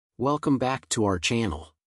Welcome back to our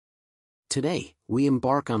channel. Today, we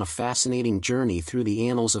embark on a fascinating journey through the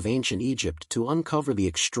annals of ancient Egypt to uncover the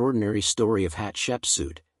extraordinary story of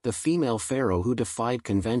Hatshepsut, the female pharaoh who defied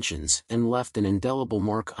conventions and left an indelible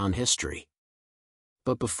mark on history.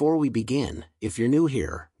 But before we begin, if you're new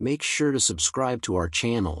here, make sure to subscribe to our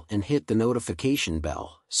channel and hit the notification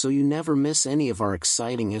bell so you never miss any of our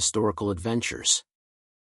exciting historical adventures.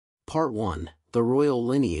 Part 1: The Royal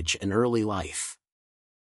Lineage and Early Life.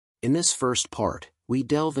 In this first part, we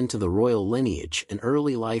delve into the royal lineage and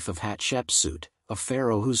early life of Hatshepsut, a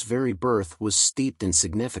pharaoh whose very birth was steeped in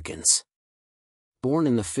significance. Born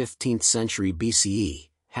in the 15th century BCE,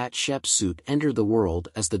 Hatshepsut entered the world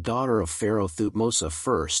as the daughter of Pharaoh Thutmose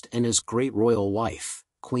I and his great royal wife,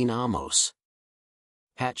 Queen Ahmose.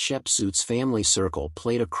 Hatshepsut's family circle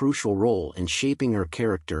played a crucial role in shaping her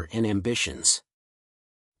character and ambitions.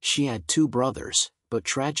 She had two brothers, but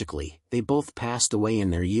tragically, they both passed away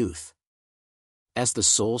in their youth. As the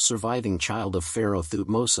sole surviving child of Pharaoh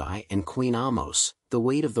Thutmose I and Queen Ahmose, the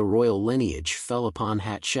weight of the royal lineage fell upon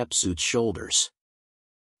Hatshepsut's shoulders.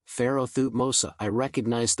 Pharaoh Thutmose I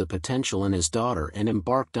recognized the potential in his daughter and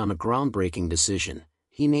embarked on a groundbreaking decision.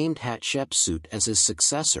 He named Hatshepsut as his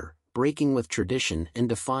successor, breaking with tradition and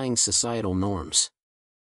defying societal norms.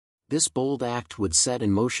 This bold act would set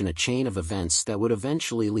in motion a chain of events that would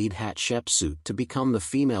eventually lead Hatshepsut to become the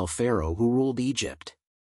female pharaoh who ruled Egypt.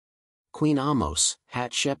 Queen Ahmose,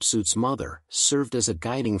 Hatshepsut's mother, served as a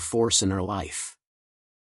guiding force in her life.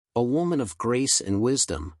 A woman of grace and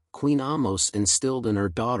wisdom, Queen Ahmose instilled in her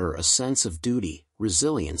daughter a sense of duty,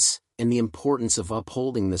 resilience, and the importance of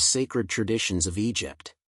upholding the sacred traditions of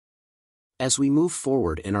Egypt. As we move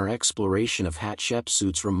forward in our exploration of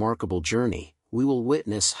Hatshepsut's remarkable journey, we will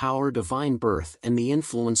witness how her divine birth and the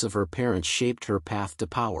influence of her parents shaped her path to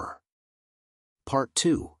power. Part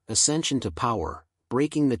 2: Ascension to Power,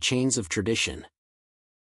 Breaking the Chains of Tradition.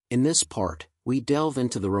 In this part, we delve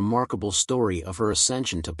into the remarkable story of her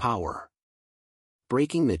ascension to power.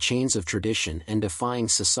 Breaking the chains of tradition and defying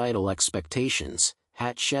societal expectations,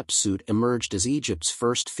 Hatshepsut emerged as Egypt's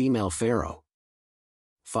first female pharaoh.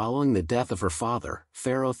 Following the death of her father,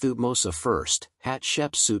 Pharaoh Thutmose I,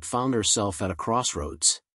 Hatshepsut found herself at a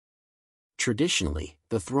crossroads. Traditionally,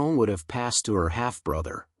 the throne would have passed to her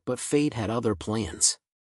half-brother, but fate had other plans.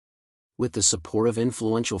 With the support of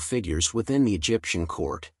influential figures within the Egyptian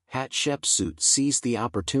court, Hatshepsut seized the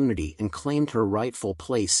opportunity and claimed her rightful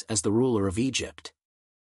place as the ruler of Egypt.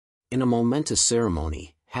 In a momentous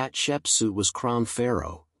ceremony, Hatshepsut was crowned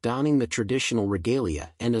pharaoh, donning the traditional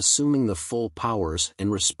regalia and assuming the full powers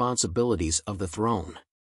and responsibilities of the throne.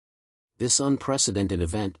 This unprecedented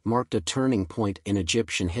event marked a turning point in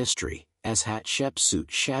Egyptian history, as Hatshepsut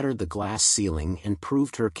shattered the glass ceiling and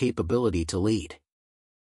proved her capability to lead.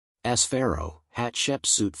 As pharaoh,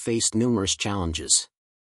 Hatshepsut faced numerous challenges.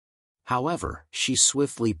 However, she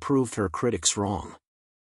swiftly proved her critics wrong.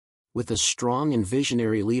 With a strong and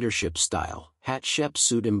visionary leadership style,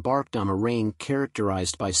 Hatshepsut embarked on a reign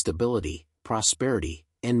characterized by stability, prosperity,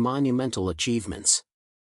 and monumental achievements.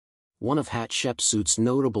 One of Hatshepsut's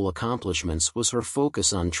notable accomplishments was her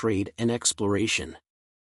focus on trade and exploration.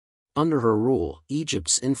 Under her rule,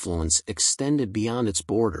 Egypt's influence extended beyond its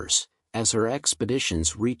borders, as her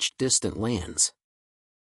expeditions reached distant lands.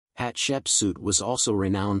 Hatshepsut was also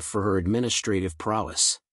renowned for her administrative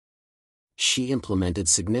prowess. She implemented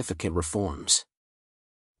significant reforms.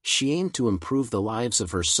 She aimed to improve the lives of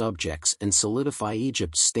her subjects and solidify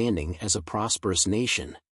Egypt's standing as a prosperous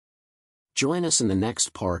nation. Join us in the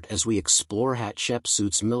next part as we explore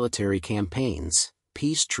Hatshepsut's military campaigns,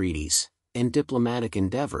 peace treaties, and diplomatic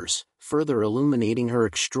endeavors, further illuminating her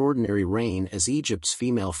extraordinary reign as Egypt's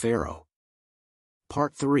female pharaoh.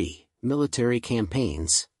 Part 3: Military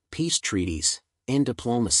Campaigns, Peace Treaties, and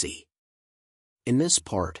Diplomacy. In this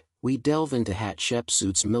part, we delve into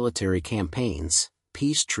Hatshepsut's military campaigns,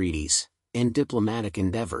 peace treaties, and diplomatic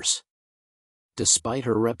endeavors. Despite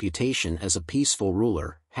her reputation as a peaceful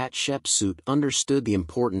ruler, Hatshepsut understood the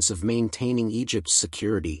importance of maintaining Egypt's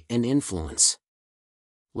security and influence.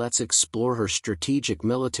 Let's explore her strategic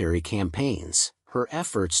military campaigns, her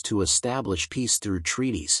efforts to establish peace through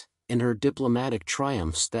treaties, and her diplomatic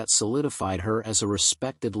triumphs that solidified her as a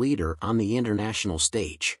respected leader on the international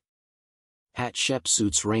stage.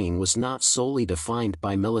 Hatshepsut's reign was not solely defined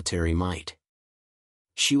by military might.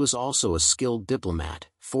 She was also a skilled diplomat,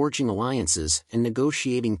 forging alliances and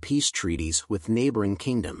negotiating peace treaties with neighboring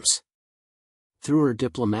kingdoms. Through her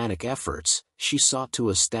diplomatic efforts, she sought to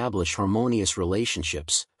establish harmonious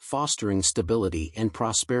relationships, fostering stability and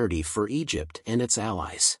prosperity for Egypt and its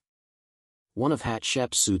allies. One of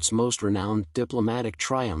Hatshepsut's most renowned diplomatic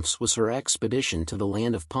triumphs was her expedition to the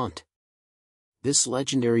land of Punt. This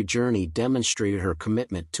legendary journey demonstrated her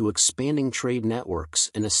commitment to expanding trade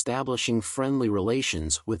networks and establishing friendly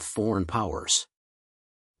relations with foreign powers.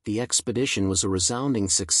 The expedition was a resounding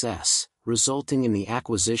success, resulting in the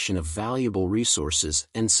acquisition of valuable resources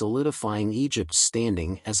and solidifying Egypt's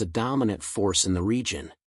standing as a dominant force in the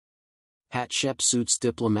region. Hatshepsut's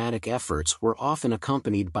diplomatic efforts were often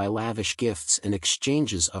accompanied by lavish gifts and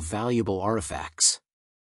exchanges of valuable artifacts.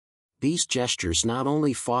 These gestures not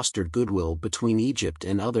only fostered goodwill between Egypt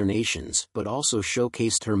and other nations but also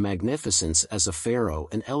showcased her magnificence as a pharaoh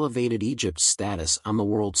and elevated Egypt's status on the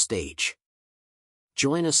world stage.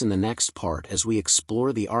 Join us in the next part as we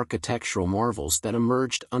explore the architectural marvels that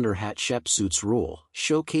emerged under Hatshepsut's rule,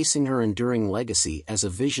 showcasing her enduring legacy as a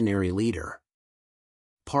visionary leader.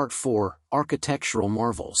 Part 4: Architectural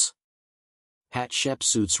Marvels.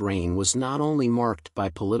 Hatshepsut's reign was not only marked by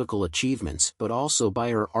political achievements but also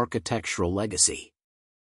by her architectural legacy.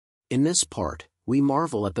 In this part, we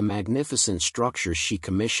marvel at the magnificent structures she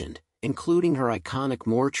commissioned, including her iconic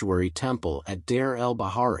mortuary temple at Deir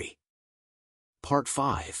el-Bahari. Part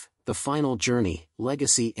 5: The Final Journey,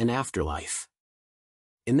 Legacy and Afterlife.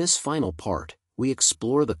 In this final part, we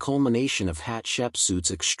explore the culmination of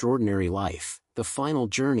Hatshepsut's extraordinary life, the final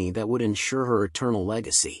journey that would ensure her eternal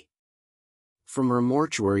legacy. From her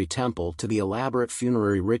mortuary temple to the elaborate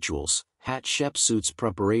funerary rituals, Hatshepsut's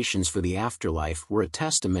preparations for the afterlife were a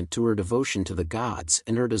testament to her devotion to the gods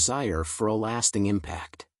and her desire for a lasting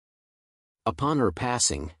impact. Upon her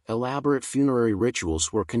passing, elaborate funerary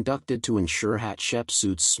rituals were conducted to ensure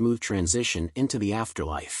Hatshepsut's smooth transition into the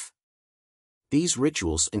afterlife. These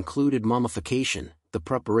rituals included mummification, the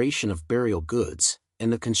preparation of burial goods,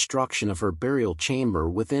 and the construction of her burial chamber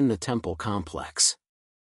within the temple complex.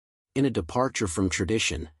 In a departure from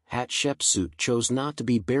tradition, Hatshepsut chose not to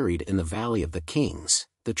be buried in the Valley of the Kings,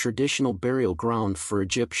 the traditional burial ground for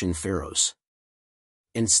Egyptian pharaohs.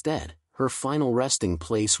 Instead, her final resting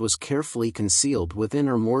place was carefully concealed within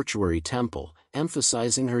her mortuary temple,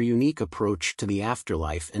 emphasizing her unique approach to the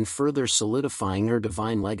afterlife and further solidifying her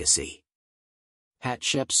divine legacy.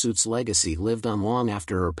 Hatshepsut's legacy lived on long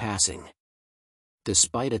after her passing.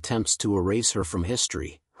 Despite attempts to erase her from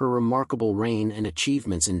history, her remarkable reign and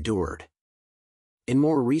achievements endured. In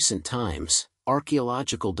more recent times,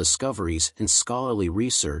 archaeological discoveries and scholarly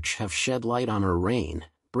research have shed light on her reign,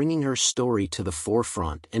 bringing her story to the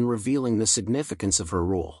forefront and revealing the significance of her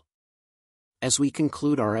rule. As we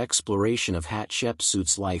conclude our exploration of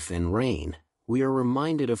Hatshepsut's life and reign, we are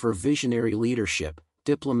reminded of her visionary leadership,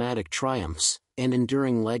 diplomatic triumphs, and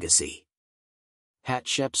enduring legacy.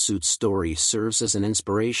 Hatshepsut's story serves as an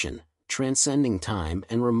inspiration, transcending time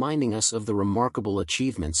and reminding us of the remarkable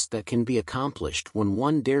achievements that can be accomplished when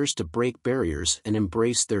one dares to break barriers and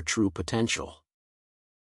embrace their true potential.